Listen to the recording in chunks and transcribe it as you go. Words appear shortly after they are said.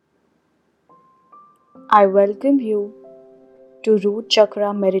I welcome you to Root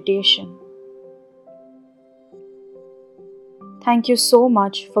Chakra Meditation. Thank you so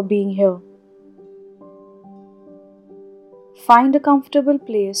much for being here. Find a comfortable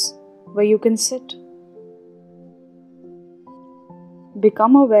place where you can sit.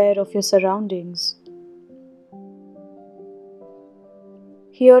 Become aware of your surroundings.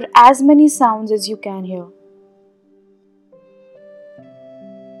 Hear as many sounds as you can hear.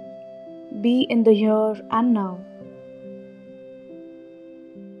 Be in the here and now.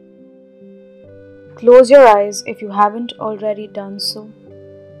 Close your eyes if you haven't already done so.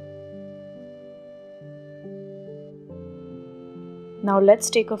 Now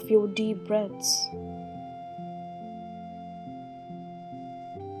let's take a few deep breaths.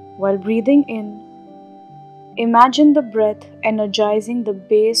 While breathing in, imagine the breath energizing the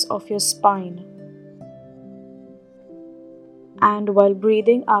base of your spine. And while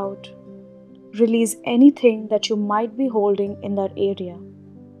breathing out, release anything that you might be holding in that area.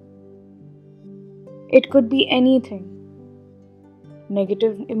 It could be anything: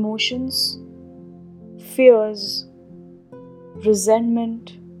 negative emotions, fears,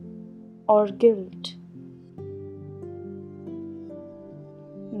 resentment, or guilt.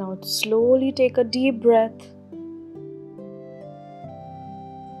 Now slowly take a deep breath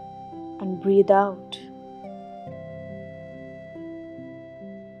and breathe out.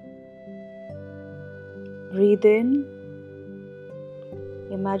 Breathe in.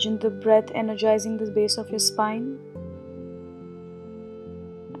 Imagine the breath energizing the base of your spine.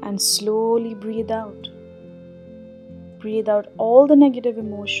 And slowly breathe out. Breathe out all the negative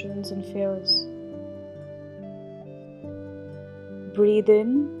emotions and fears. Breathe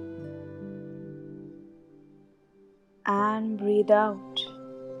in and breathe out.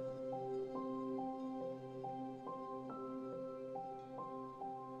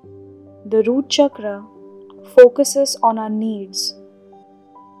 The root chakra focuses on our needs: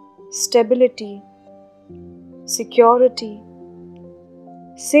 stability, security,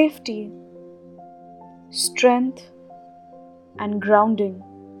 safety, strength, and grounding.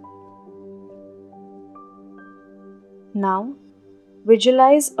 Now,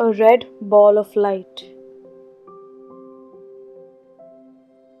 visualize a red ball of light.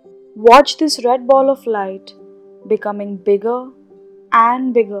 Watch this red ball of light becoming bigger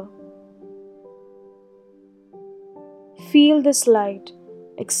and bigger. Feel this light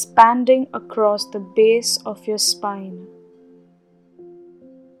expanding across the base of your spine.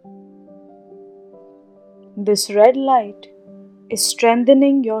 This red light is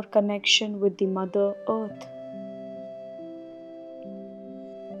strengthening your connection with the Mother Earth.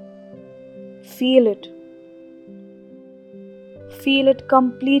 Feel it. Feel it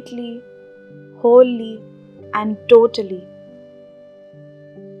completely, wholly, and totally.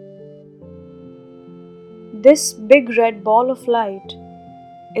 This big red ball of light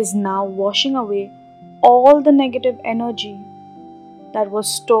is now washing away all the negative energy that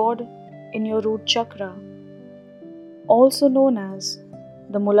was stored in your root chakra, also known as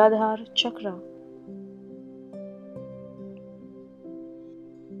the Muladhara chakra.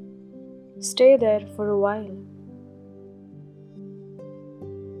 Stay there for a while.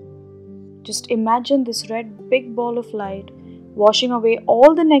 Just imagine this red big ball of light washing away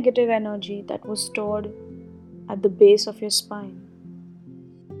all the negative energy that was stored at the base of your spine.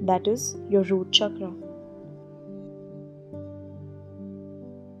 That is your root chakra.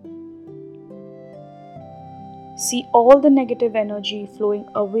 See all the negative energy flowing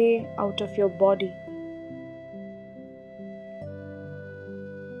away out of your body.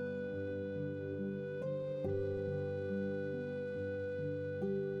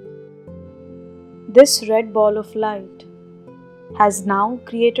 This red ball of light has now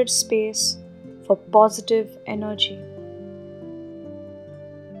created space for positive energy.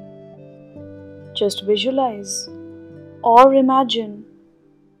 Just visualize or imagine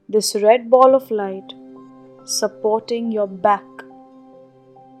this red ball of light supporting your back.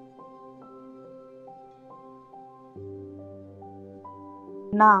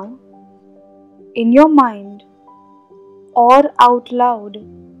 Now, in your mind or out loud,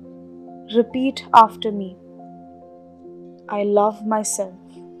 repeat after me. I love myself.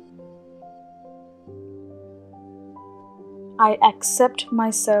 I accept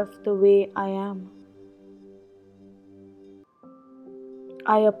myself the way I am.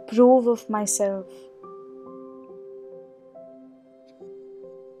 I approve of myself.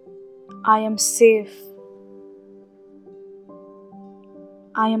 I am safe.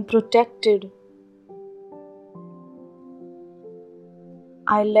 I am protected.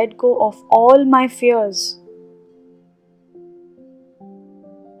 I let go of all my fears.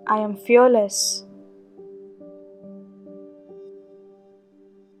 I am fearless.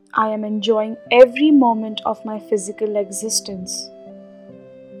 I am enjoying every moment of my physical existence.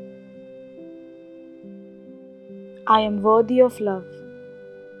 I am worthy of love.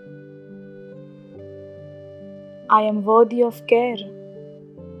 I am worthy of care.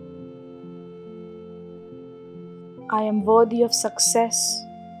 I am worthy of success.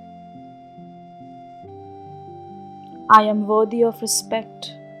 I am worthy of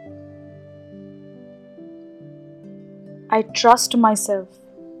respect. I trust myself.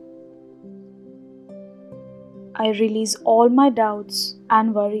 I release all my doubts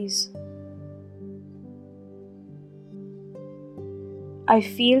and worries. I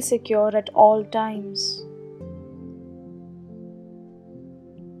feel secure at all times.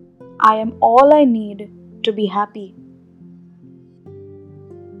 I am all I need to be happy.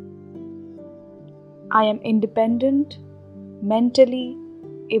 I am independent mentally,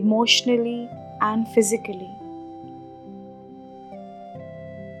 emotionally, and physically.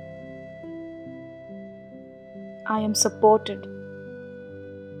 I am supported.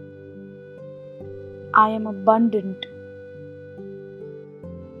 I am abundant.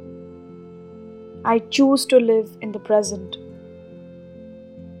 I choose to live in the present.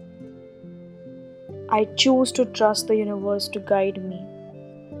 I choose to trust the universe to guide me.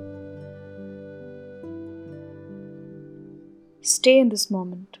 Stay in this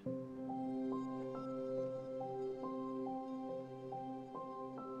moment.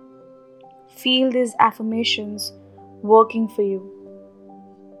 Feel these affirmations working for you.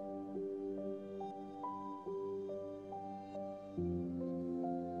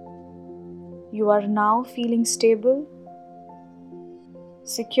 You are now feeling stable,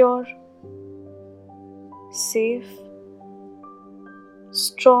 secure, safe,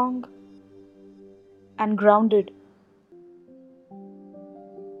 strong, and grounded.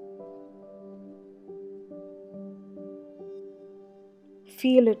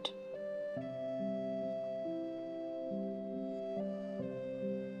 Feel it.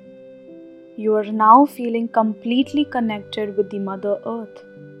 You are now feeling completely connected with the Mother Earth.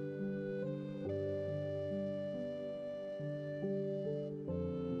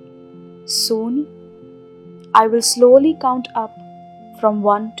 Soon, I will slowly count up from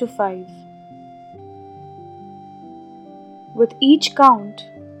 1 to 5. With each count,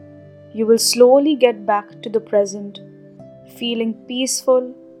 you will slowly get back to the present, feeling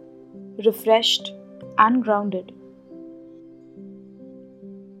peaceful, refreshed, and grounded.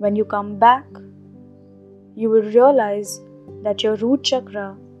 When you come back, you will realize that your root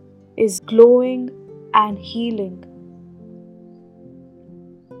chakra is glowing and healing.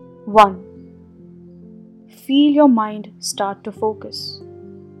 1. Feel your mind start to focus.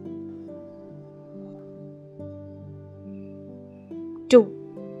 2.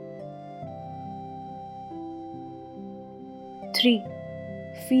 3.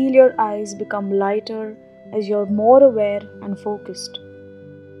 Feel your eyes become lighter as you're more aware and focused.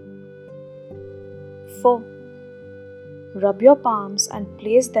 4. Rub your palms and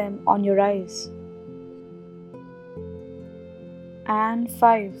place them on your eyes. And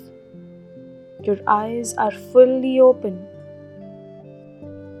 5. Your eyes are fully open.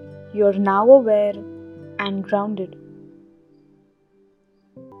 You're now aware and grounded.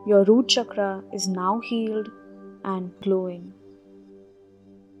 Your root chakra is now healed and glowing.